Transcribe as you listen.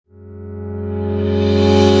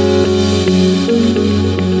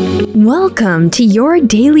Welcome to your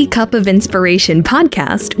Daily Cup of Inspiration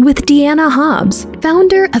podcast with Deanna Hobbs,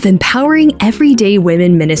 founder of Empowering Everyday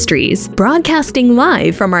Women Ministries, broadcasting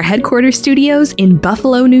live from our headquarters studios in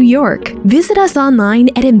Buffalo, New York. Visit us online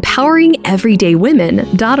at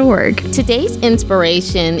empoweringeverydaywomen.org. Today's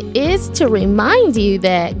inspiration is to remind you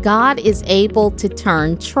that God is able to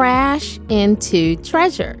turn trash into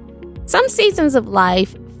treasure. Some seasons of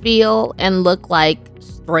life feel and look like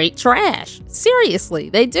straight trash. Seriously,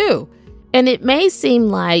 they do. And it may seem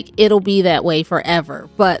like it'll be that way forever,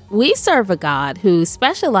 but we serve a God who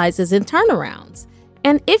specializes in turnarounds.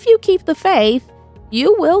 And if you keep the faith,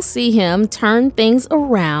 you will see him turn things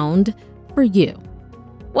around for you.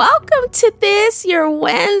 Welcome to this, your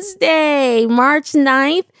Wednesday, March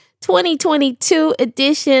 9th, 2022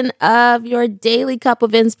 edition of your Daily Cup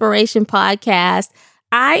of Inspiration podcast.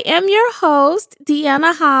 I am your host,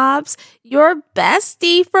 Deanna Hobbs, your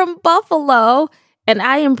bestie from Buffalo, and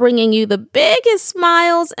I am bringing you the biggest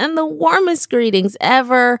smiles and the warmest greetings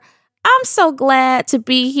ever. I'm so glad to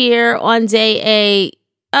be here on day 8.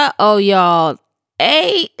 Y'all.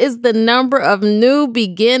 8 is the number of new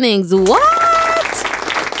beginnings. What?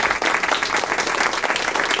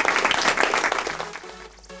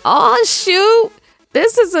 Oh, shoot.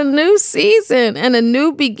 This is a new season and a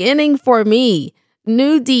new beginning for me.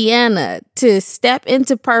 New Deanna, to step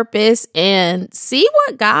into purpose and see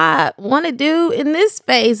what God want to do in this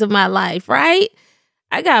phase of my life, right?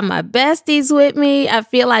 I got my besties with me. I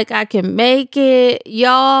feel like I can make it.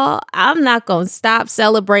 Y'all, I'm not going to stop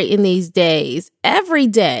celebrating these days. Every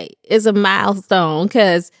day is a milestone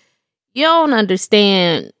because you don't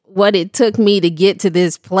understand what it took me to get to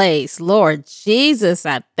this place. Lord Jesus,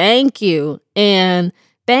 I thank you. And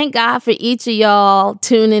thank God for each of y'all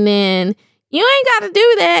tuning in. You ain't got to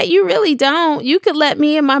do that. You really don't. You could let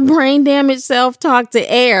me and my brain damaged self talk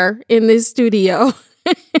to air in this studio.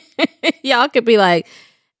 Y'all could be like,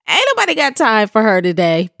 ain't nobody got time for her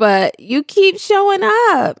today, but you keep showing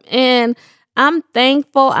up. And I'm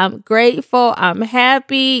thankful. I'm grateful. I'm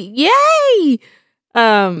happy. Yay.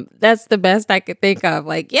 That's the best I could think of.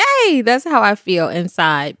 Like, yay. That's how I feel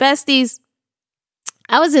inside. Besties,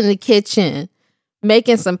 I was in the kitchen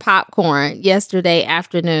making some popcorn yesterday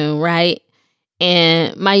afternoon, right?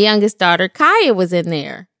 And my youngest daughter, Kaya, was in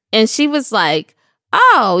there. And she was like,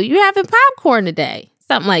 oh, you having popcorn today?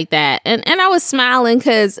 Something like that. And I was smiling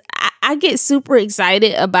because I get super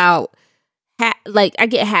excited about, I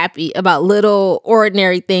get happy about little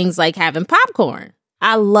ordinary things like having popcorn.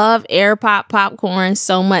 I love air popcorn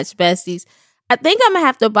so much, besties. I think I'm going to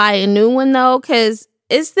have to buy a new one, though, because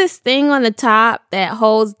it's this thing on the top that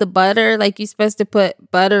holds the butter. Like you're supposed to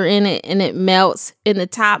put butter in it and it melts in the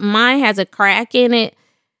top. Mine has a crack in it.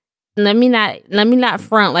 Let me not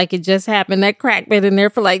front like it just happened. That crack been in there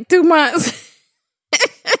for like 2 months.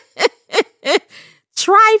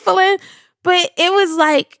 Trifling. But it was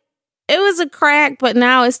a crack, but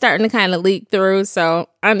now it's starting to kind of leak through. So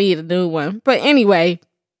I need a new one. But anyway,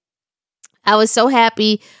 I was so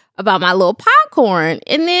happy about my little popcorn.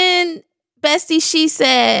 And then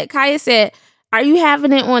bestie, Kaya said, are you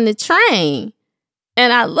having it on the train?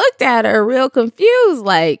 And I looked at her real confused,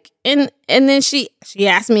 like, and then she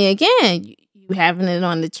asked me again, you having it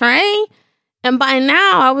on the train? And by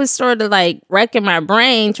now I was sort of like wrecking my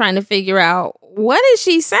brain trying to figure out, what is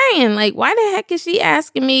she saying? Like, why the heck is she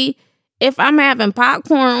asking me if I'm having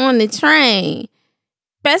popcorn on the train?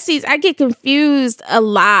 Besties, I get confused a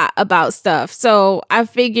lot about stuff. So I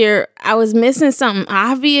figure I was missing something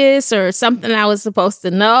obvious or something I was supposed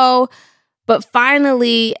to know. But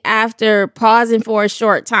finally, after pausing for a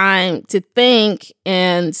short time to think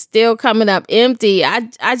and still coming up empty, I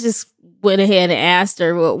just went ahead and asked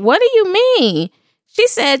her, well, what do you mean? She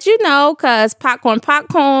said, because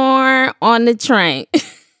popcorn on the train.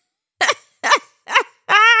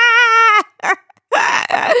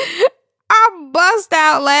 I bust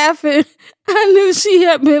out laughing. I knew she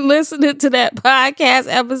had been listening to that podcast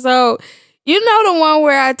episode. You know, the one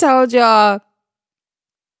where I told y'all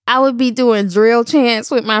I would be doing drill chants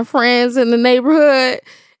with my friends in the neighborhood.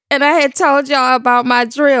 And I had told y'all about my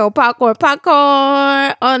drill, popcorn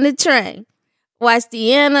on the train. Watch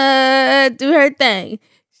Deanna do her thing.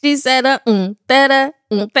 She said, theta, theta,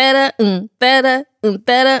 theta, theta,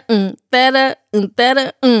 theta,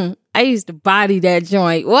 theta, I used to body that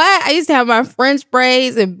joint. What? I used to have my French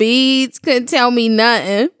braids and beads. Couldn't tell me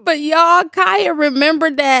nothing. But y'all, Kaya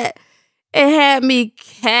remembered that. It had me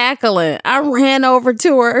cackling. I ran over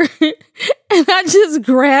to her and I just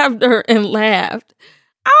grabbed her and laughed.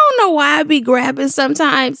 I don't know why I be grabbing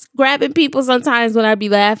people sometimes when I be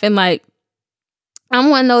laughing. Like, I'm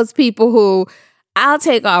one of those people who I'll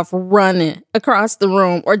take off running across the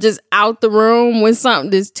room or just out the room when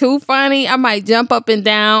something is too funny. I might jump up and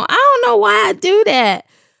down. I don't know why I do that.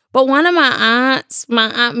 But one of my aunts,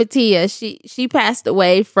 my Aunt Mattia, she passed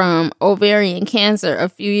away from ovarian cancer a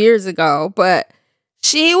few years ago, but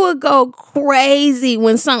she would go crazy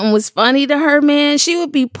when something was funny to her, man. She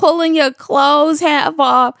would be pulling your clothes half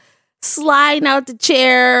off, sliding out the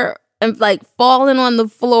chair and like falling on the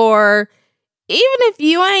floor. Even if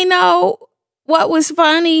you ain't know what was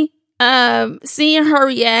funny, seeing her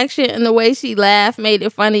reaction and the way she laughed made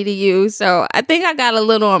it funny to you. So I think I got a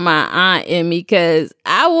little on my aunt in me because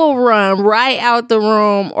I will run right out the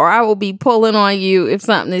room or I will be pulling on you if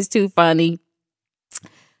something is too funny.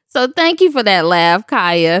 So thank you for that laugh,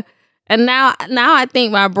 Kaya. And now I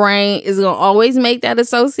think my brain is going to always make that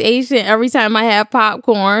association every time I have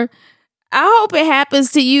popcorn. I hope it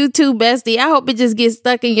happens to you too, bestie. I hope it just gets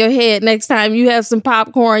stuck in your head next time you have some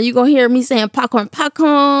popcorn. You're going to hear me saying popcorn, popcorn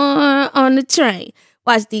on the train.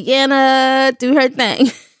 Watch Deanna do her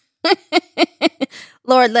thing.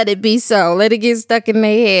 Lord, let it be so. Let it get stuck in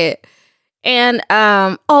their head. And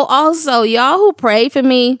also, y'all who pray for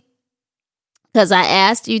me, because I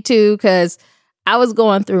asked you to, because I was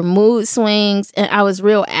going through mood swings and I was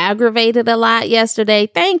real aggravated a lot yesterday.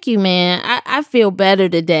 Thank you, man. I feel better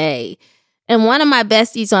today. And one of my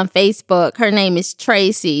besties on Facebook, her name is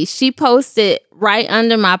Tracy. She posted right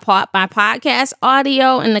under my podcast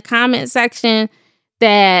audio in the comment section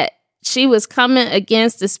that she was coming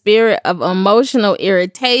against the spirit of emotional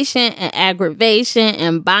irritation and aggravation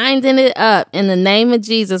and binding it up in the name of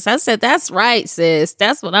Jesus. I said, that's right, sis.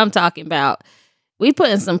 That's what I'm talking about. We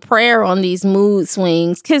putting some prayer on these mood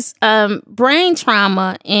swings because brain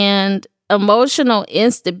trauma and emotional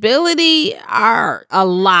instability are a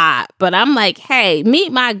lot. But I'm like, hey,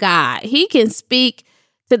 meet my God. He can speak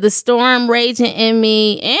to the storm raging in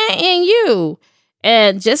me and in you.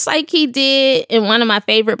 And just like he did in one of my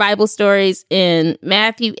favorite Bible stories in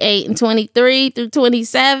Matthew 8:23 through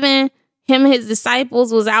 27, him and his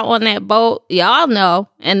disciples was out on that boat. Y'all know.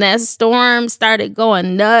 And that storm started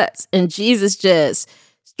going nuts. And Jesus just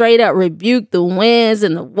straight up rebuked the winds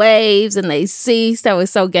and the waves and they ceased. That was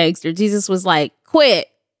so gangster. Jesus was like, quit.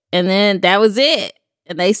 And then that was it.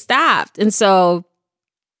 And they stopped. And so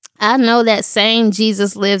I know that same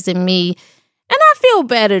Jesus lives in me. And I feel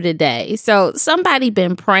better today. So somebody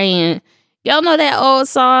been praying. Y'all know that old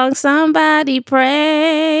song, somebody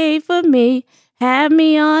pray for me, had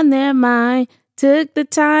me on their mind, took the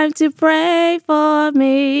time to pray for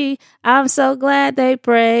me. I'm so glad they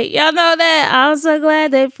prayed. Y'all know that? I'm so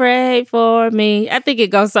glad they prayed for me. I think it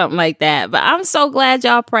goes something like that. But I'm so glad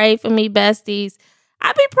y'all prayed for me, besties.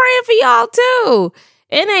 I be praying for y'all too.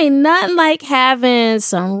 It ain't nothing like having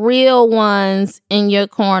some real ones in your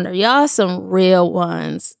corner. Y'all some real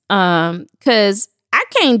ones. Because I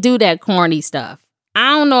can't do that corny stuff. I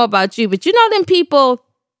don't know about you, but you know them people,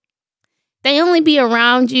 they only be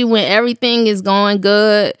around you when everything is going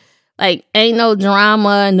good. Like, ain't no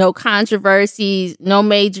drama, no controversies, no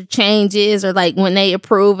major changes, or like when they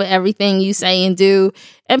approve of everything you say and do.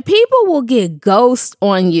 And people will get ghost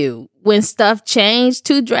on you when stuff changed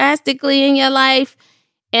too drastically in your life.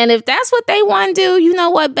 And if that's what they want to do, you know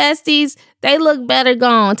what, besties? They look better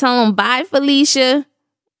gone. Tell them, bye, Felicia.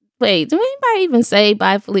 Wait, do anybody even say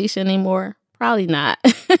bye, Felicia anymore? Probably not.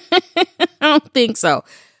 I don't think so.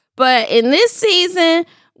 But in this season,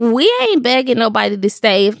 we ain't begging nobody to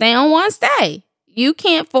stay if they don't want to stay. You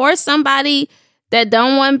can't force somebody that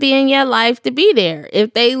don't want to be in your life to be there.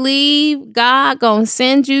 If they leave, God gonna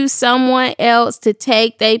send you someone else to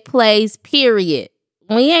take their place, period.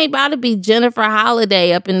 We ain't about to be Jennifer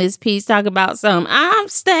Holiday up in this piece talking about something. I'm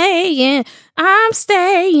staying,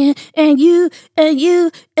 and you're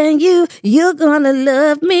gonna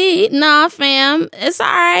love me. Nah, fam, it's all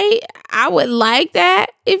right. I would like that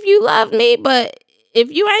if you love me, but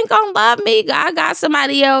if you ain't gonna love me, God got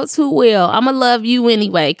somebody else who will. I'm gonna love you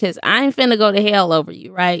anyway, because I ain't finna go to hell over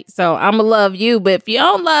you, right? So I'm gonna love you, but if you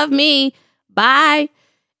don't love me, bye.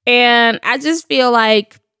 And I just feel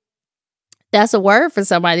like that's a word for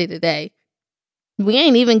somebody today. We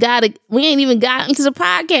ain't even got into the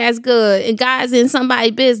podcast good, and God's in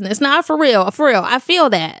somebody's business. Nah, for real. I feel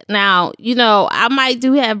that. Now, you know, I might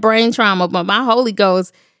do have brain trauma, but my Holy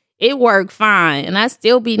Ghost, it worked fine. And I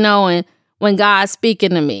still be knowing when God's speaking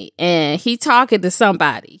to me and he talking to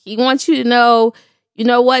somebody. He wants you to know, you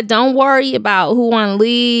know what? Don't worry about who want to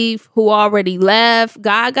leave, who already left.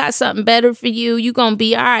 God got something better for you. You going to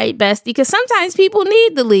be all right, bestie. Because sometimes people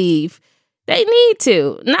need to leave. They need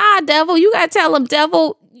to. Nah, devil, you got to tell them,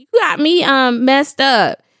 devil, you got me messed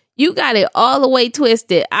up. You got it all the way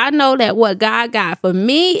twisted. I know that what God got for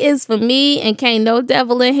me is for me, and can't no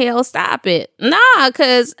devil in hell stop it. Nah,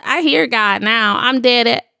 because I hear God now. I'm dead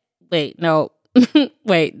at... Wait, no.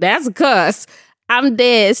 Wait, that's a cuss. I'm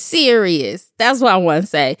dead serious. That's what I want to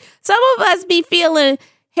say. Some of us be feeling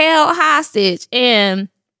held hostage and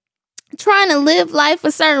trying to live life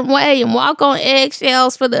a certain way and walk on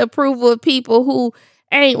eggshells for the approval of people who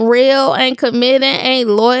ain't real, ain't committed, ain't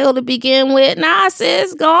loyal to begin with. Nah,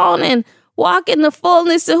 sis, go on and walk in the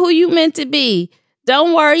fullness of who you meant to be.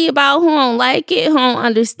 Don't worry about who don't like it, who don't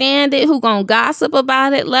understand it, who gonna gossip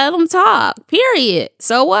about it. Let them talk, period.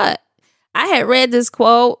 So what? I had read this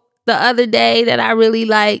quote the other day that I really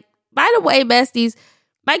like. By the way, besties,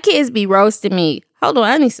 my kids be roasting me. Hold on,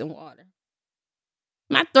 I need some water.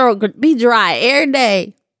 My throat could be dry every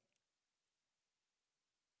day.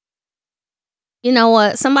 You know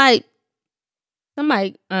what? Somebody,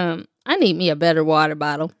 I need me a better water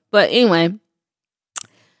bottle. But anyway,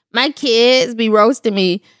 my kids be roasting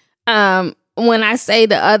me when I say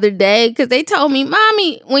the other day, because they told me,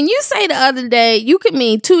 Mommy, when you say the other day, you could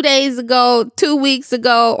mean 2 days ago, 2 weeks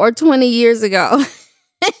ago, or 20 years ago.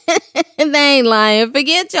 They ain't lying.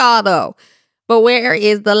 Forget y'all, though. But where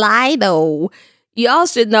is the lie, though? Y'all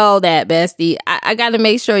should know that, bestie. I got to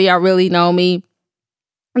make sure y'all really know me.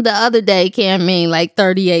 The other day can mean like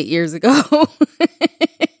 38 years ago.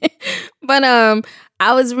 But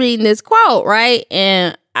I was reading this quote, right?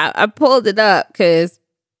 And I pulled it up because,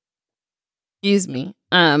 excuse me,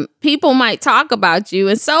 people might talk about you.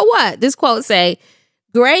 And so what? This quote say,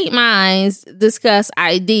 great minds discuss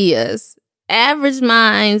ideas, average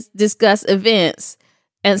minds discuss events,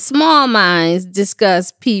 and small minds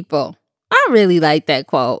discuss people. I really like that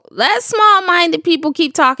quote. Let small-minded people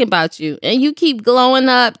keep talking about you, and you keep glowing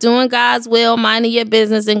up, doing God's will, minding your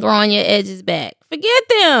business, and growing your edges back. Forget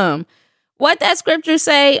them. What that scripture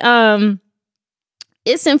say?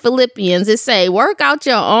 It's in Philippians. It say, work out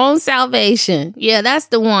your own salvation. Yeah, that's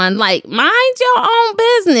the one. Like, mind your own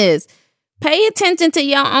business. Pay attention to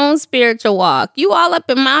your own spiritual walk. You all up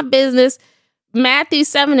in my business. Matthew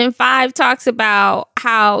 7:5 talks about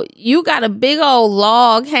how you got a big old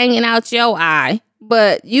log hanging out your eye,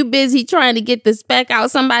 but you busy trying to get the speck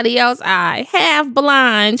out somebody else's eye, half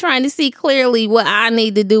blind, trying to see clearly what I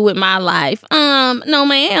need to do with my life. No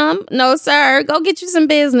ma'am, no sir, go get you some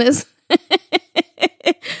business.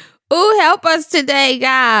 Ooh, help us today,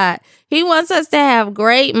 God. He wants us to have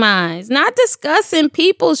great minds, not discussing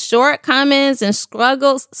people's shortcomings and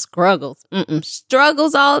struggles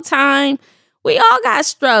all the time. We all got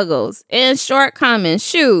struggles and shortcomings.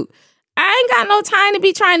 Shoot, I ain't got no time to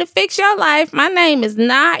be trying to fix your life. My name is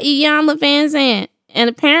not Iyanla Vanzant. And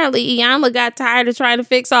apparently Iyanla got tired of trying to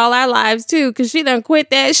fix all our lives too, because she done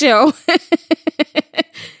quit that show.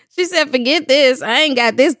 She said, forget this. I ain't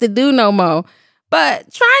got this to do no more.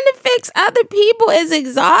 But trying to fix other people is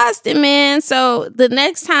exhausting, man. So the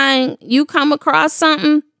next time you come across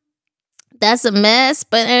something that's a mess,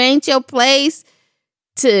 but it ain't your place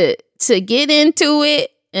to get into it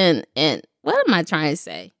and what am I trying to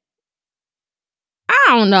say? I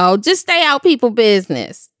don't know. Just stay out people's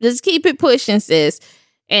business. Just keep it pushing, sis.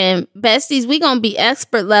 And besties, we gonna be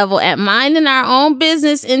expert level at minding our own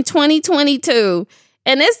business in 2022.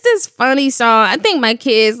 And it's this funny song. I think my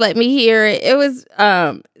kids let me hear it. It was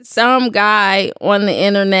some guy on the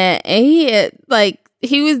internet, and he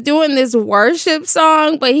was doing this worship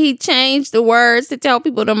song, but he changed the words to tell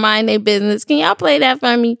people to mind their business. Can y'all play that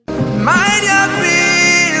for me? Mind your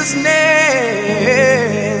business.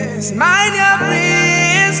 Mind your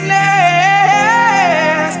business.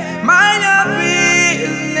 Mind your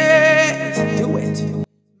business. Do it.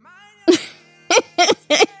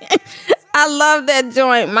 I love that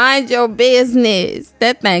joint. Mind your business.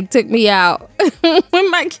 That thing took me out when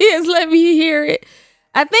my kids let me hear it.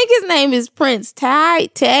 I think his name is Prince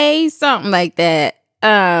Tay, something like that.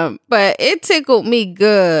 But it tickled me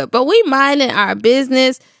good. But we minding our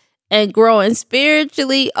business and growing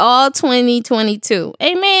spiritually all 2022.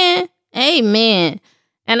 Amen. Amen.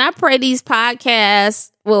 And I pray these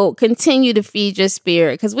podcasts will continue to feed your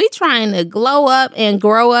spirit, because we're trying to glow up and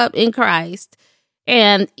grow up in Christ.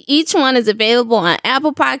 And each one is available on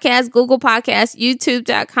Apple Podcasts, Google Podcasts,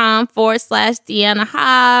 YouTube.com/Deanna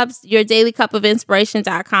Hobbs,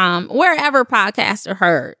 YourDailyCupOfInspiration.com, wherever podcasts are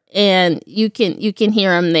heard. And you can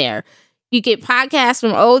hear them there. You get podcasts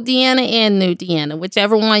from old Deanna and new Deanna,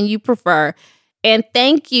 whichever one you prefer. And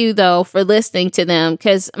thank you, though, for listening to them,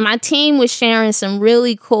 because my team was sharing some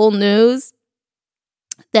really cool news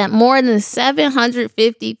that more than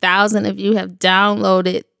 750,000 of you have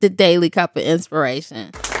downloaded the Daily Cup of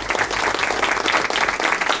Inspiration.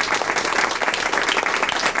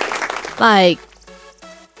 Like,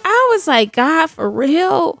 I was like, God, for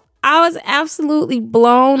real? I was absolutely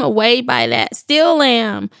blown away by that. Still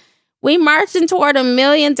am. We marching toward 1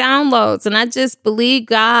 million downloads, and I just believe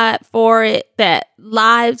God for it, that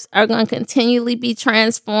lives are going to continually be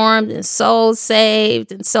transformed and souls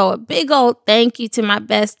saved. And so a big old thank you to my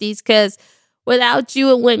besties, because without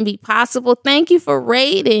you, it wouldn't be possible. Thank you for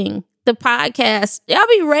rating the podcast. Y'all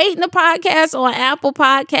be rating the podcast on Apple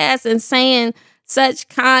Podcasts and saying such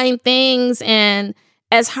kind things. And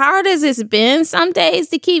as hard as it's been some days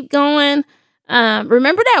to keep going,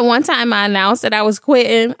 remember that one time I announced that I was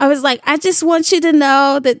quitting? I was like, I just want you to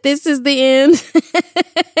know that this is the end.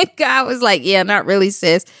 God was like, yeah, not really,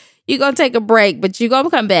 sis. You're going to take a break, but you're going to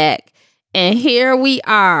come back. And here we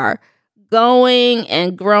are, going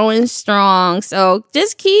and growing strong. So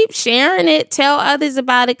just keep sharing it. Tell others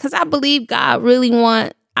about it, because I believe God really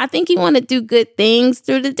I think he want to do good things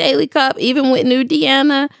through the Daily Cup, even with New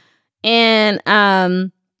Deanna. And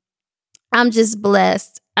I'm just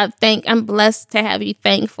blessed. I'm blessed to have you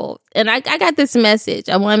thankful. And I got this message.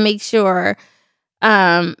 I want to make sure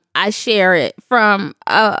I share it from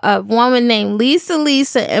a woman named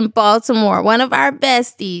Lisa in Baltimore, one of our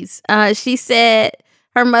besties. She said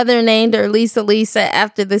her mother named her Lisa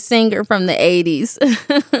after the singer from the 80s.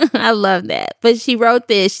 I love that. But she wrote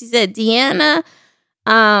this. She said, Deanna,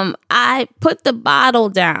 I put the bottle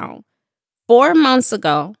down 4 months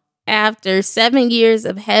ago after 7 years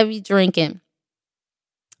of heavy drinking.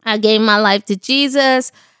 I gave my life to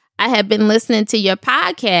Jesus. I had been listening to your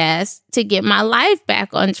podcast to get my life back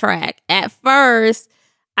on track. At first,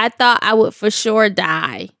 I thought I would for sure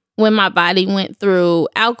die when my body went through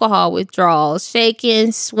alcohol withdrawals,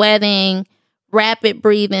 shaking, sweating, rapid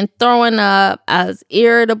breathing, throwing up. I was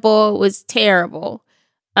irritable. It was terrible.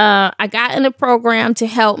 I got in a program to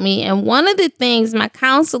help me. And one of the things my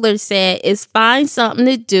counselor said is find something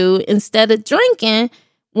to do instead of drinking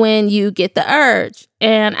when you get the urge.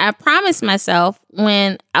 And I promised myself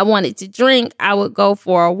when I wanted to drink, I would go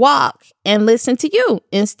for a walk and listen to you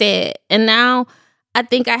instead. And now I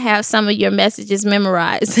think I have some of your messages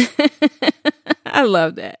memorized. I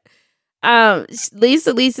love that.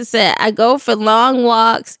 Lisa said, I go for long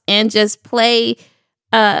walks and just play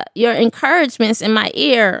your encouragements in my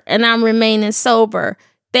ear, and I'm remaining sober.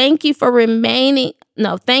 Thank you for making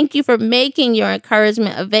your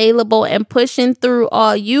encouragement available and pushing through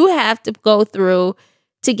all you have to go through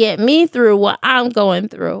to get me through what I'm going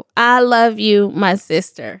through. I love you, my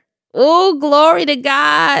sister. Oh, glory to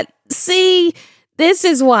God. See, this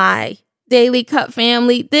is why, Daily Cup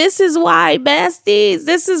family, this is why, besties,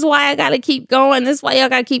 this is why I got to keep going. This is why y'all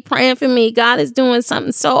got to keep praying for me. God is doing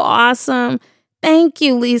something so awesome. Thank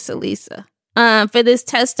you, Lisa, for this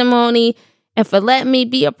testimony and for letting me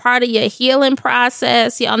be a part of your healing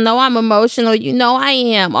process. Y'all know I'm emotional. You know I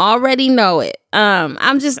am. Already know it.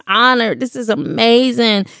 I'm just honored. This is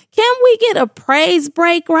amazing. Can we get a praise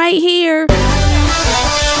break right here?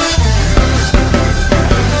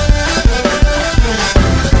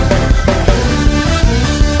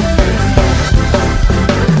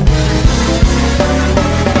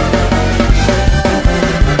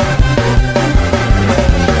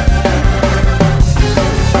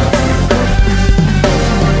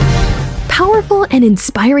 Powerful and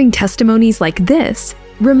inspiring testimonies like this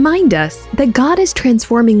remind us that God is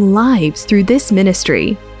transforming lives through this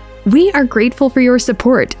ministry. We are grateful for your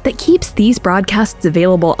support that keeps these broadcasts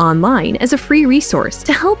available online as a free resource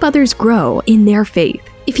to help others grow in their faith.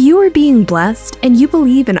 If you are being blessed and you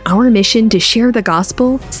believe in our mission to share the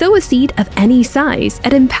gospel, sow a seed of any size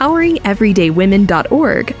at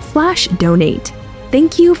empoweringeverydaywomen.org/donate.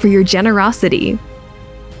 Thank you for your generosity.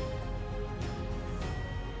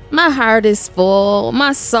 My heart is full.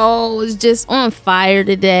 My soul is just on fire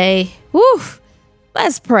today. Whew.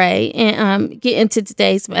 Let's pray and get into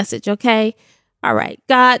today's message, okay? All right.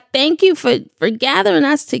 God, thank you for gathering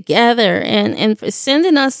us together and for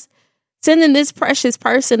sending this precious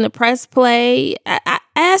person to press play. I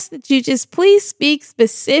ask that you just please speak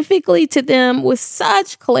specifically to them with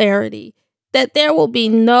such clarity that there will be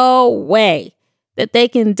no way that they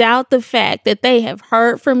can doubt the fact that they have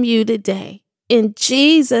heard from you today. In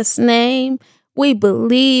Jesus' name, we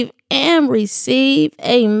believe and receive.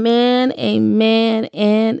 Amen, amen,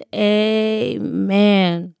 and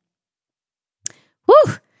amen.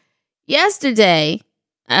 Whew. Yesterday,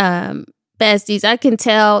 besties, I can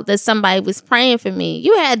tell that somebody was praying for me.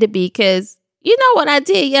 You had to be, because you know what I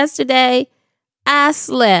did yesterday? I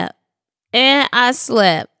slept, and I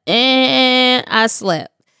slept, and I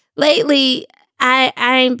slept. Lately, I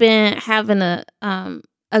ain't been having a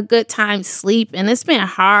good time sleeping. It's been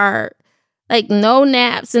hard. Like no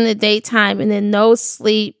naps in the daytime and then no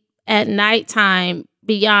sleep at nighttime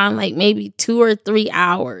beyond like maybe 2 or 3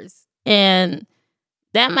 hours. And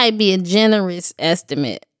that might be a generous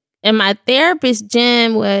estimate. And my therapist,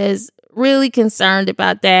 Jen, was really concerned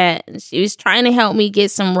about that. And she was trying to help me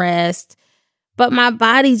get some rest. But my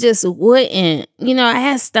body just wouldn't. You know, I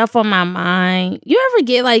had stuff on my mind. You ever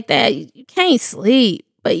get like that? You can't sleep.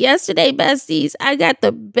 But yesterday, besties, I got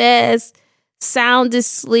the best,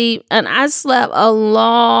 soundest sleep. And I slept a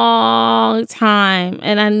long time.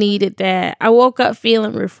 And I needed that. I woke up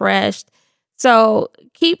feeling refreshed. So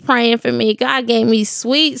keep praying for me. God gave me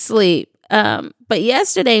sweet sleep. But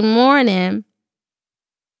yesterday morning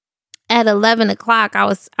at 11 o'clock, I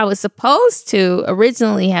was supposed to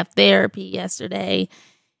originally have therapy yesterday.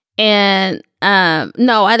 And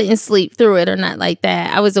no, I didn't sleep through it or not like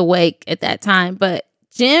that. I was awake at that time. But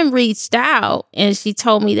Jen reached out and she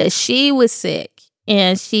told me that she was sick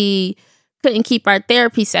and she couldn't keep our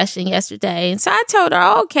therapy session yesterday. And so I told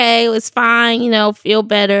her, okay, it was fine, feel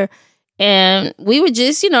better. And we would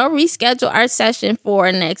just, reschedule our session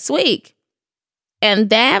for next week.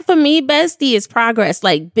 And that for me, bestie, is progress,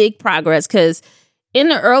 like big progress. Because in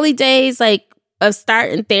the early days, like of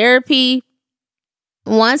starting therapy,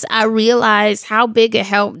 once I realized how big a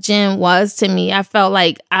help Jen was to me, I felt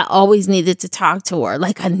like I always needed to talk to her.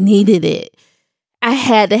 Like I needed it. I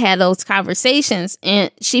had to have those conversations.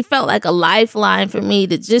 And she felt like a lifeline for me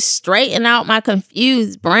to just straighten out my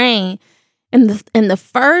confused brain. And the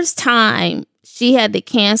first time she had to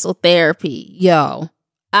cancel therapy,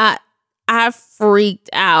 I freaked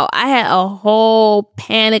out. I had a whole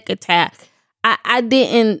panic attack. I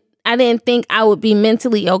didn't think I would be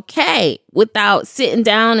mentally okay without sitting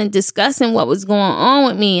down and discussing what was going on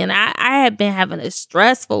with me. And I had been having a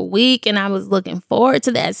stressful week and I was looking forward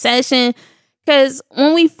to that session. Because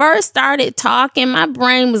when we first started talking, my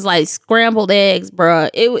brain was like scrambled eggs, bro.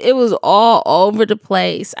 It was all over the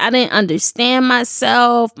place. I didn't understand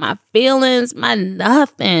myself, my feelings, my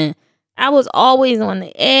nothing. I was always on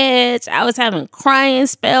the edge. I was having crying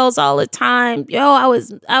spells all the time. I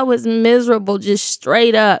was miserable, just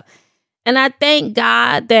straight up. And I thank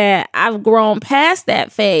God that I've grown past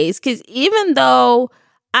that phase. Because even though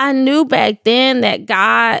I knew back then that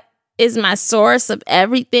God is my source of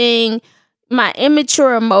everything, my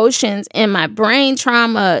immature emotions and my brain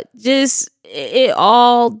trauma,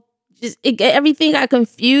 everything got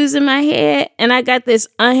confused in my head. And I got this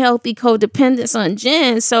unhealthy codependence on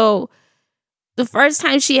Jen. So the first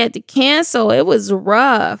time she had to cancel, it was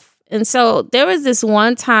rough. And so there was this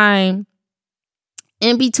one time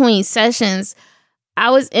in between sessions, I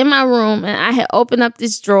was in my room and I had opened up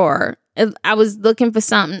this drawer. And I was looking for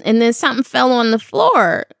something and then something fell on the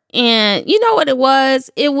floor. And you know what it was?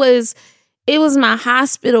 It was my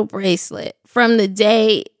hospital bracelet from the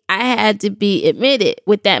day I had to be admitted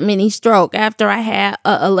with that mini stroke after I had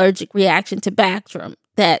an allergic reaction to Bactrim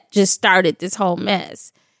that just started this whole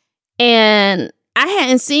mess. And I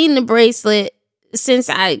hadn't seen the bracelet since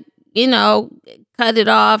I, cut it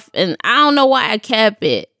off. And I don't know why I kept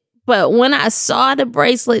it. But when I saw the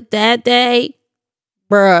bracelet that day,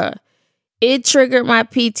 bruh, it triggered my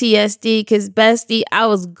PTSD because, bestie, I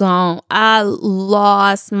was gone. I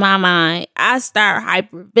lost my mind. I started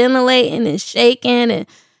hyperventilating and shaking, and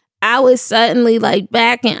I was suddenly like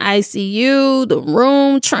back in ICU. The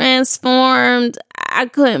room transformed. I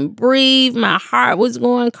couldn't breathe. My heart was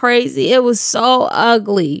going crazy. It was so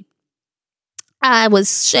ugly. I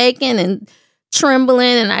was shaking and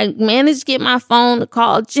trembling, and I managed to get my phone to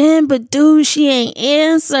call Jen, but dude, she ain't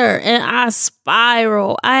answer. And I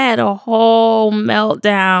spiraled. I had a whole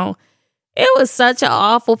meltdown. It was such an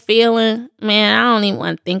awful feeling. Man, I don't even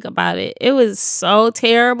want to think about it. It was so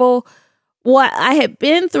terrible. What I had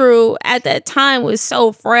been through at that time was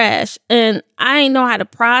so fresh, and I didn't know how to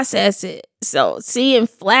process it. So seeing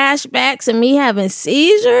flashbacks and me having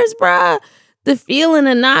seizures, bruh, the feeling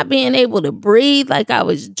of not being able to breathe, like I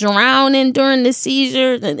was drowning during the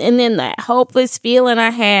seizures, and then that hopeless feeling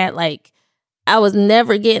I had, like I was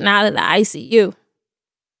never getting out of the ICU.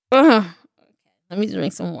 Okay, let me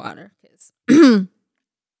drink some water.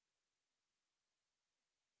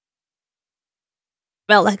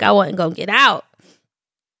 Felt like I wasn't going to get out.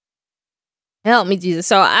 Help me, Jesus.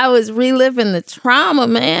 So I was reliving the trauma,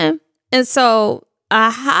 man. And so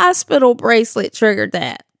a hospital bracelet triggered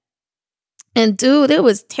that. And dude, it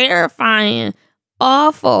was terrifying,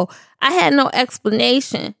 awful. I had no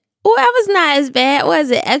explanation. Oh, that was not as bad,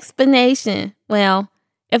 was it? Explanation. Well,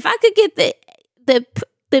 if I could get the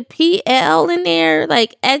PL in there,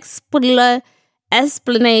 like explanation.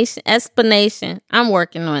 I'm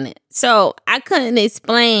working on it. So I couldn't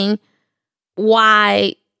explain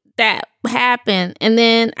why that happened. And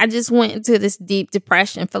then I just went into this deep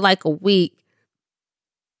depression for like a week.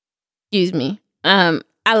 Excuse me. I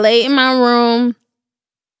lay in my room.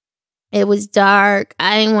 It was dark.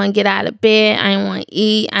 I didn't want to get out of bed. I didn't want to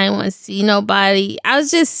eat. I didn't want to see nobody. I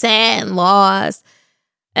was just sad and lost.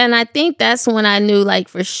 And I think that's when I knew, like,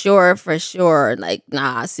 for sure, like,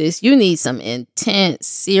 nah, sis, you need some intense,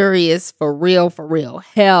 serious, for real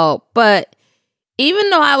help. But even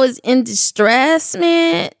though I was in distress,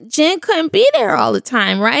 man, Jen couldn't be there all the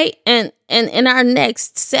time, right? And in our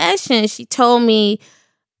next session, she told me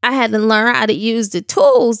I had to learn how to use the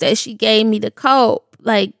tools that she gave me to cope,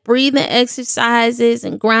 like breathing exercises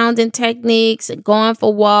and grounding techniques and going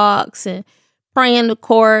for walks and praying the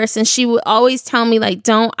chorus. And she would always tell me, like,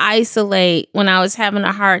 don't isolate when I was having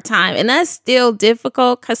a hard time. And that's still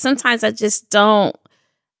difficult because sometimes I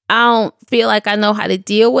don't feel like I know how to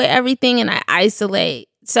deal with everything and I isolate.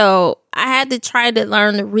 So I had to try to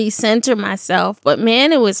learn to recenter myself. But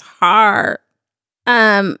man, it was hard.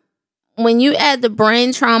 When you add the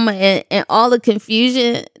brain trauma and all the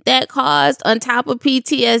confusion that caused on top of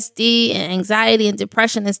PTSD and anxiety and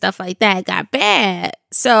depression and stuff like that, it got bad.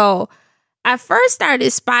 So I first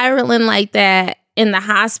started spiraling like that in the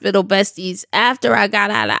hospital, besties. After I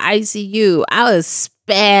got out of ICU, I was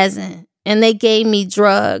spazzing and they gave me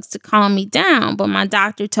drugs to calm me down. But my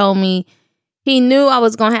doctor told me he knew I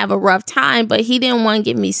was going to have a rough time, but he didn't want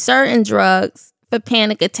to give me certain drugs for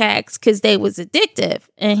panic attacks because they was addictive.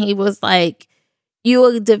 And he was like, you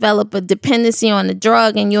will develop a dependency on the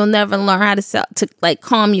drug and you'll never learn how to like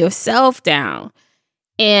calm yourself down.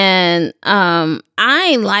 And I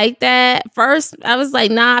ain't like that. First, I was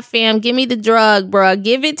like, nah, fam, give me the drug, bro.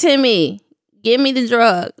 Give it to me. Give me the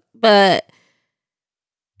drug. But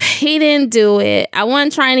he didn't do it. I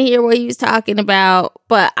wasn't trying to hear what he was talking about.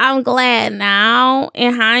 But I'm glad now,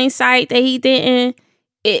 in hindsight, that he didn't.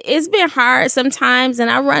 It's been hard sometimes,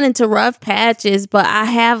 and I run into rough patches, but I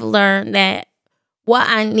have learned that what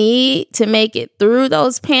I need to make it through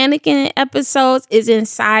those panicking episodes is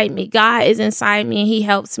inside me. God is inside me, and he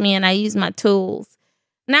helps me, and I use my tools.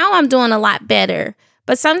 Now I'm doing a lot better,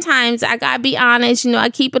 but sometimes I gotta be honest,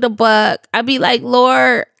 I keep it a buck. I be like,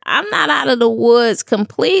 Lord, I'm not out of the woods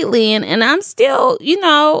completely, and I'm still,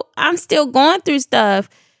 I'm still going through stuff.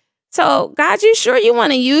 So, God, you sure you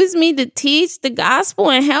want to use me to teach the gospel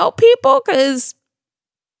and help people? Because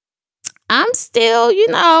I'm still,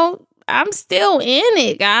 I'm still in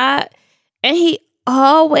it, God. And he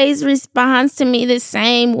always responds to me the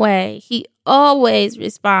same way. He always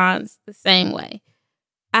responds the same way.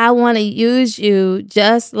 I want to use you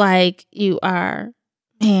just like you are.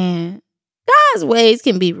 Man, God's ways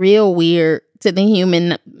can be real weird to the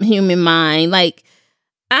human mind. Like,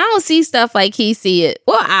 I don't see stuff like he see it.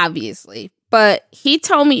 Well, obviously. But he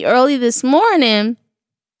told me early this morning,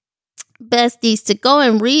 besties, to go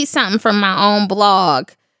and read something from my own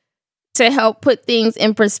blog to help put things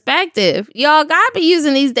in perspective. Y'all, God be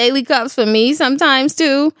using these daily cups for me sometimes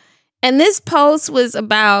too. And this post was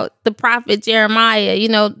about the prophet Jeremiah,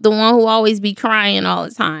 the one who always be crying all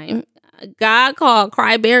the time. God called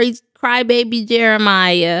crybaby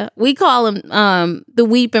Jeremiah. We call him the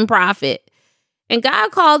weeping prophet. And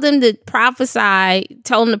God called him to prophesy,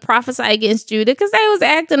 told him to prophesy against Judah because they was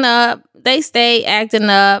acting up. They stayed acting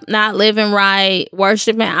up, not living right,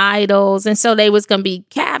 worshiping idols. And so they was going to be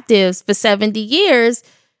captives for 70 years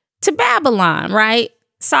to Babylon, right?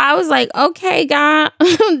 So I was like, okay, God,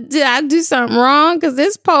 did I do something wrong? Because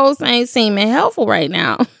this post ain't seeming helpful right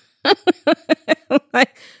now.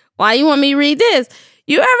 Like, why you want me to read this?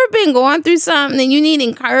 You ever been going through something and you need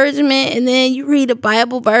encouragement and then you read a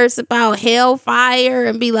Bible verse about hellfire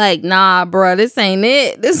and be like, nah, bro, this ain't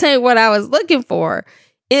it. This ain't what I was looking for.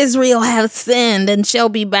 Israel hath sinned and shall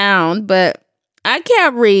be bound. But I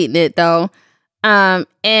kept reading it though. And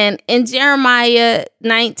in Jeremiah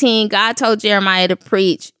 19, God told Jeremiah to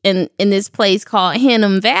preach in this place called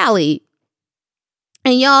Hinnom Valley.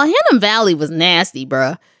 And y'all, Hinnom Valley was nasty,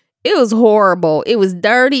 bro. It was horrible. It was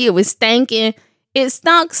dirty. It was stinking. It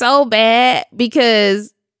stunk so bad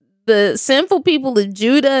because the sinful people of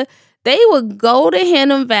Judah, they would go to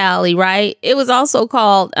Hinnom Valley, right? It was also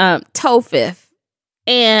called Topheth.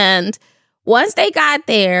 And once they got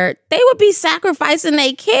there, they would be sacrificing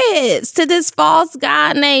their kids to this false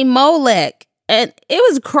god named Molech. And it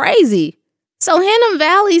was crazy. So Hinnom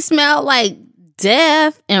Valley smelled like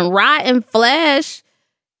death and rotten flesh.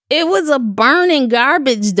 It was a burning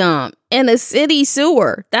garbage dump in a city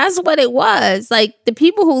sewer. That's what it was. Like, the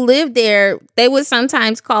people who lived there, they would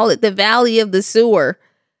sometimes call it the Valley of the Sewer.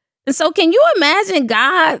 And so can you imagine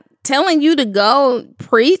God telling you to go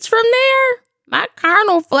preach from there? my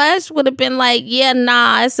carnal flesh would have been like, yeah,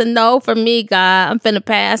 nah, it's a no for me, God. I'm finna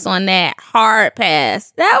pass on that. Hard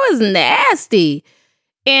pass. That was nasty.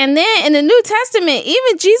 And then in the New Testament,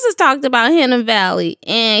 even Jesus talked about Hinnom Valley,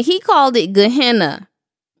 and he called it Gehenna.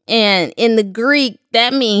 And in the Greek,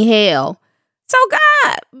 that means hell. So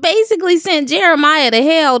God basically sent Jeremiah to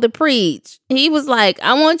hell to preach. He was like,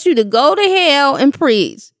 I want you to go to hell and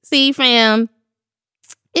preach. See, fam,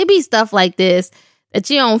 it be stuff like this that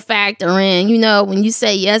you don't factor in. You know, when you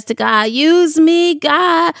say yes to God, use me,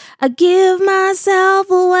 God. I give myself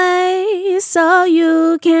away so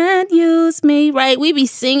you can't use me, right? We be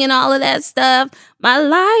singing all of that stuff. My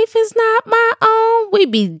life is not my own. We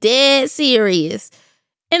be dead serious.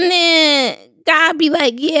 And then God be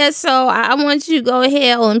like, yeah, so I want you to go to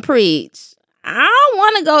hell and preach. I don't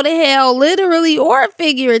want to go to hell literally or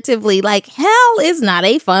figuratively. Like, hell is not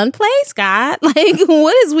a fun place, God. Like,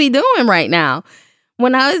 what is we doing right now?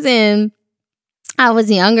 When I was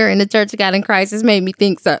younger in the Church of God in Christ, this made me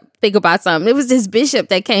think about something. It was this bishop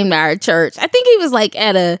that came to our church. I think he was like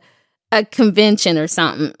at a convention or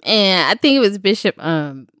something. And I think it was Bishop,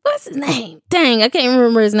 what's his name? Dang, I can't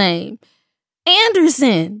remember his name.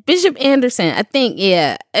 Bishop Anderson. I think,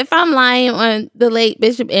 yeah. If I'm lying on the late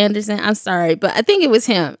Bishop Anderson, I'm sorry, but I think it was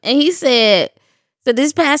him. And he said, so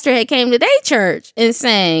this pastor had came to their church and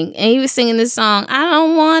sang, and he was singing this song, I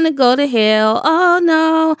don't want to go to hell. Oh,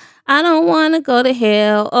 no, I don't want to go to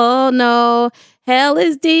hell. Oh, no, hell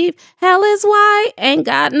is deep. Hell is wide. Ain't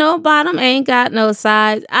got no bottom. Ain't got no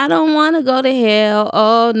sides. I don't want to go to hell.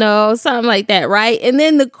 Oh, no, something like that, right? And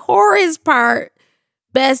then the chorus part,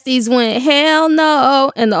 besties went, hell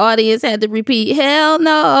no. And the audience had to repeat, hell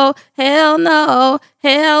no, hell no,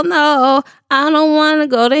 hell no. I don't want to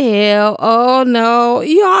go to hell. Oh no.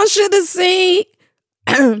 Y'all should have seen.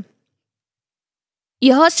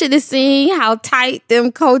 Y'all should have seen how tight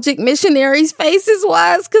them Kojic missionaries' faces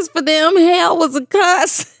was. Because for them, hell was a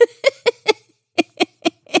cuss.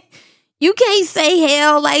 You can't say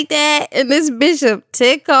hell like that. And this bishop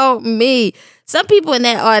tickled me. Some people in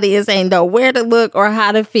that audience ain't know where to look or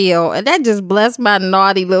how to feel. And that just blessed my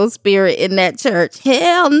naughty little spirit in that church.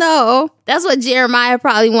 Hell no. That's what Jeremiah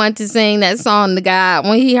probably wanted to sing that song to God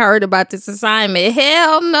when he heard about this assignment.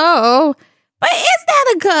 Hell no. But is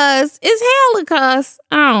that a cuss? Is hell a cuss?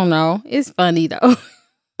 I don't know. It's funny though.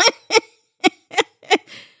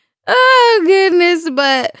 Oh, goodness.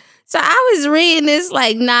 But so I was reading this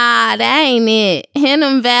like, nah, that ain't it.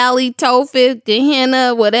 Hinnom Valley, Topheth,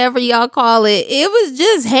 Gehenna, whatever y'all call it. It was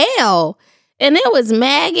just hell. And it was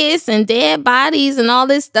maggots and dead bodies and all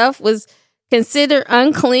this stuff was considered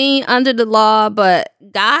unclean under the law. But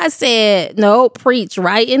God said, no, preach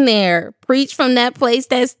right in there. Preach from that place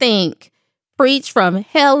that stink. Preach from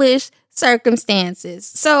hellish circumstances.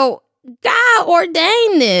 So God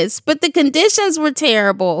ordained this, but the conditions were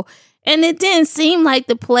terrible. And it didn't seem like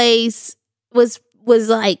the place was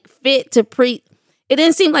like fit to preach. It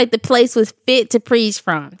didn't seem like the place was fit to preach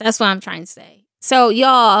from. That's what I'm trying to say. So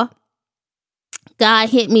y'all, God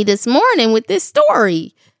hit me this morning with this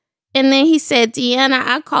story. And then he said, Deanna,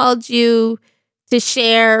 I called you to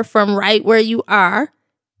share from right where you are,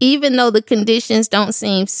 even though the conditions don't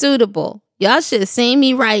seem suitable. Y'all should have seen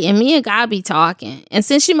me right, and me and God be talking. And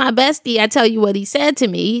since you're my bestie, I tell you what he said to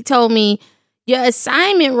me. He told me, your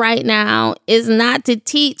assignment right now is not to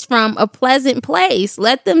teach from a pleasant place.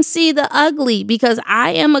 Let them see the ugly, because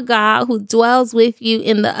I am a God who dwells with you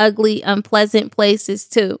in the ugly, unpleasant places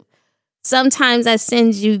too. Sometimes I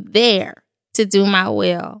send you there to do my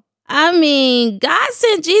will. I mean, God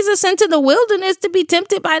sent Jesus into the wilderness to be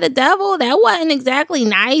tempted by the devil. That wasn't exactly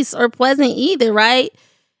nice or pleasant either, right?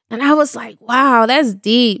 And I was like, wow, that's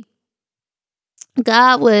deep.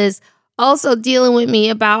 God was also dealing with me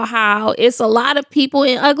about how it's a lot of people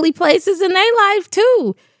in ugly places in their life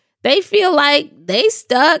too. They feel like they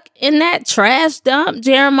stuck in that trash dump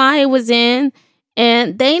Jeremiah was in,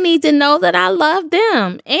 and they need to know that I love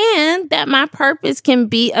them and that my purpose can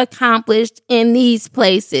be accomplished in these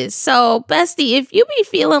places. So, bestie, if you be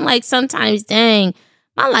feeling like sometimes, dang,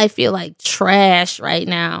 my life feel like trash right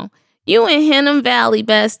now, you in Hinnom Valley,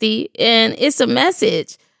 bestie, and it's a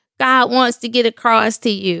message God wants to get across to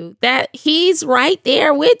you, that he's right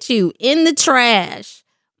there with you in the trash.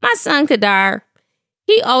 My son, Kadar,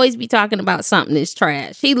 he always be talking about something that's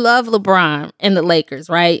trash. He loved LeBron and the Lakers,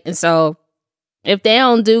 right? And so if they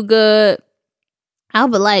don't do good, I'll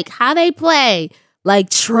be like, how they play? Like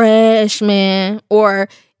trash, man. Or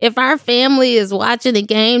if our family is watching a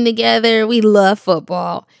game together, we love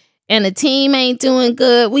football, and the team ain't doing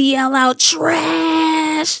good, we yell out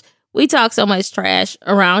trash. we talk so much trash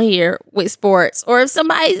around here with sports. Or if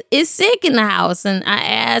somebody is sick in the house and I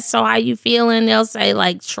ask, so how you feeling? They'll say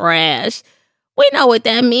like trash. We know what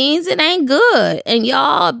that means. It ain't good. And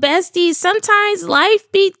y'all, besties, sometimes life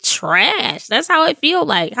be trash. That's how it feel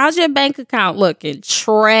like. How's your bank account looking?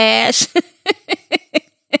 Trash.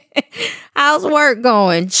 How's work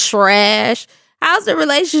going? Trash. How's the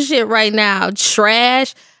relationship right now?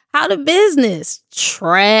 Trash. How the business?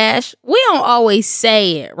 Trash. We don't always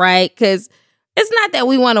say it, right? Because it's not that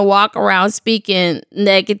we want to walk around speaking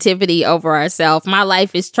negativity over ourselves. My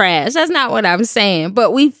life is trash. That's not what I'm saying.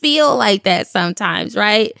 But we feel like that sometimes,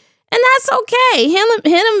 right? And that's okay.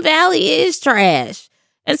 Hidden Valley is trash.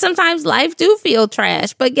 And sometimes life do feel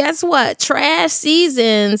trash. But guess what? Trash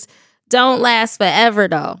seasons don't last forever,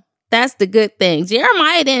 though. That's the good thing.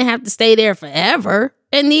 Jeremiah didn't have to stay there forever.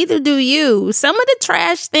 And neither do you. Some of the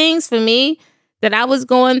trash things for me that I was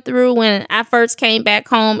going through when I first came back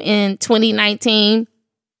home in 2019,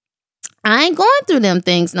 I ain't going through them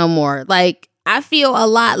things no more. Like, I feel a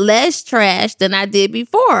lot less trash than I did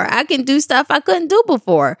before. I can do stuff I couldn't do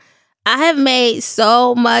before. I have made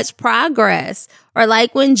so much progress. Or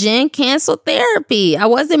like when Jen canceled therapy, I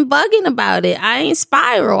wasn't bugging about it. I ain't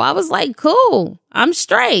spiral. I was like, cool, I'm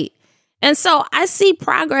straight. And so I see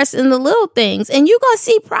progress in the little things, and you're going to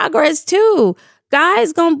see progress too.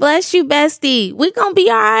 God's going to bless you, bestie. We're going to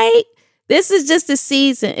be all right. This is just a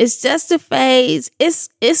season. It's just a phase.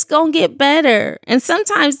 It's going to get better. And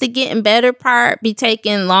sometimes the getting better part be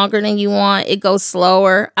taking longer than you want. It goes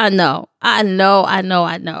slower. I know.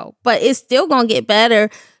 But it's still going to get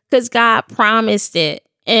better because God promised it.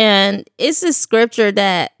 And it's a scripture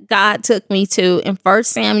that God took me to in 1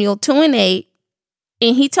 Samuel 2:8.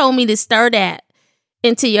 And he told me to stir that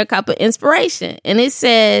into your cup of inspiration. And it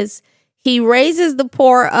says, he raises the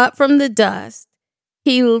poor up from the dust.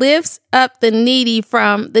 He lifts up the needy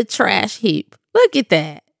from the trash heap. Look at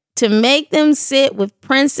that. To make them sit with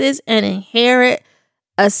princes and inherit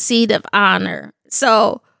a seat of honor.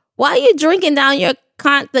 So while you're drinking down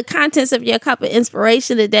the contents of your cup of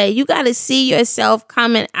inspiration today, you got to see yourself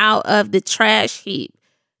coming out of the trash heap.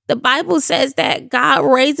 The Bible says that God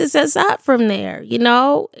raises us up from there. You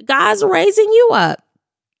know, God's raising you up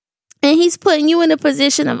and he's putting you in a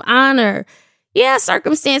position of honor. Yeah,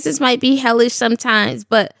 circumstances might be hellish sometimes,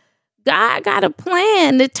 but God got a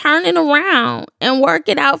plan to turn it around and work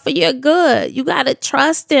it out for your good. You got to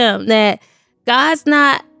trust him that God's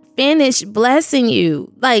not finished blessing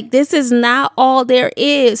you. Like, this is not all there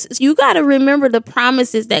is. You got to remember the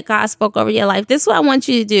promises that God spoke over your life. This is what I want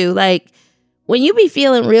you to do. Like, when you be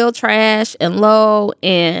feeling real trash and low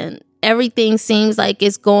and everything seems like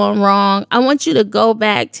it's going wrong, I want you to go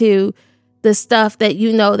back to the stuff that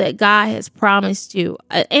you know that God has promised you.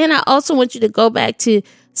 And I also want you to go back to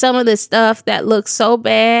some of the stuff that looks so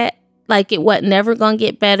bad, like it was never going to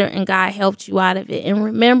get better, and God helped you out of it. And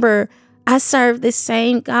remember, I serve the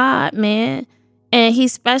same God, man. And he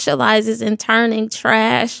specializes in turning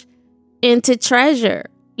trash into treasure,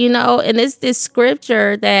 you know, and it's this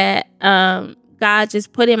scripture that God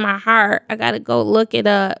just put in my heart. I got to go look it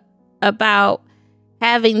up about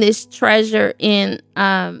having this treasure in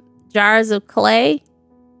jars of clay.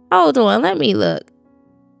 Hold on, let me look.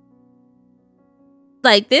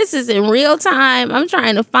 Like, this is in real time. I'm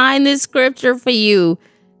trying to find this scripture for you.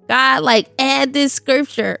 God, like, add this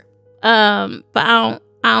scripture. But I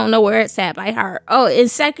don't know where it's at by heart. Oh, in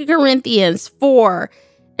 2 Corinthians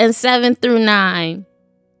 4:7-9,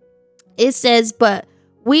 it says, but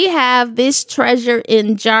we have this treasure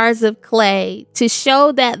in jars of clay to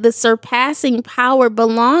show that the surpassing power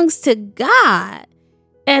belongs to God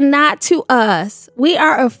and not to us. We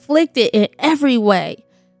are afflicted in every way,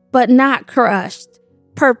 but not crushed,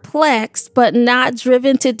 perplexed, but not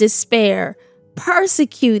driven to despair,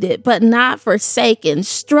 persecuted, but not forsaken,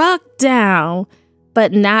 struck down,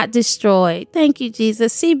 but not destroyed. Thank you,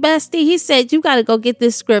 Jesus. See, bestie, he said you got to go get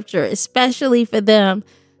this scripture, especially for them,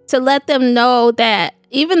 to let them know that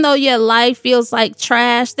even though your life feels like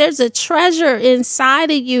trash, there's a treasure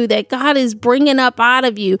inside of you that God is bringing up out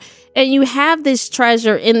of you. And you have this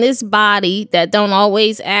treasure in this body that don't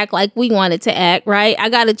always act like we want it to act, right? I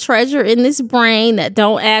got a treasure in this brain that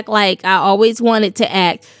don't act like I always want it to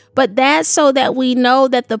act. But that's so that we know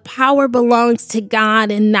that the power belongs to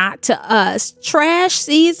God and not to us. Trash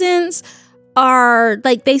seasons are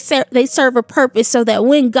like they serve a purpose so that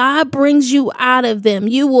when God brings you out of them,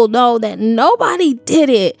 you will know that nobody did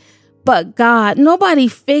it but God. Nobody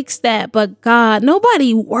fixed that but God.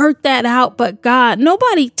 Nobody worked that out but God.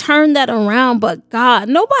 Nobody turned that around but God.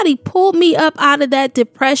 Nobody pulled me up out of that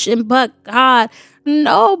depression but God.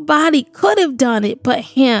 Nobody could have done it but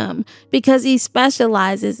him, because he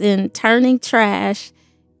specializes in turning trash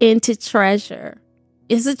into treasure.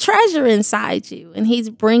 It's a treasure inside you, and he's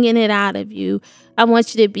bringing it out of you. I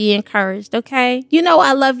want you to be encouraged, okay? You know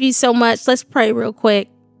I love you so much. Let's pray real quick.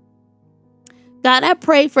 God, I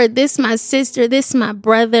pray for this, my sister, this, my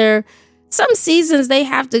brother. Some seasons they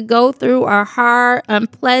have to go through are hard,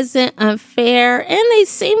 unpleasant, unfair, and they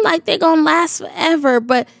seem like they're going to last forever.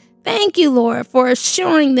 But thank you, Lord, for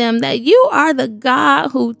assuring them that you are the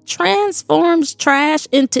God who transforms trash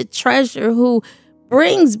into treasure, who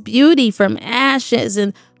brings beauty from ashes,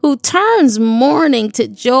 and who turns mourning to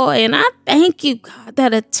joy. And I thank you, God,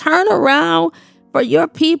 that a turnaround for your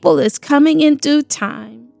people is coming in due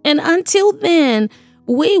time. And until then,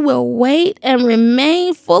 we will wait and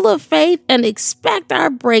remain full of faith and expect our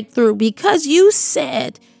breakthrough, because you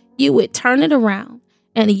said you would turn it around,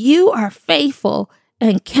 and you are faithful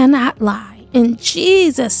and cannot lie. In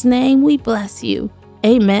Jesus' name we bless you.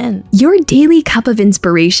 Amen. Your daily cup of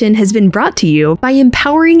inspiration has been brought to you by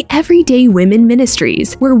Empowering Everyday Women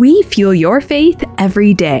Ministries, where we fuel your faith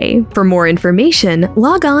every day. For more information,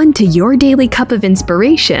 log on to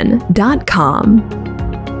yourdailycupofinspiration.com.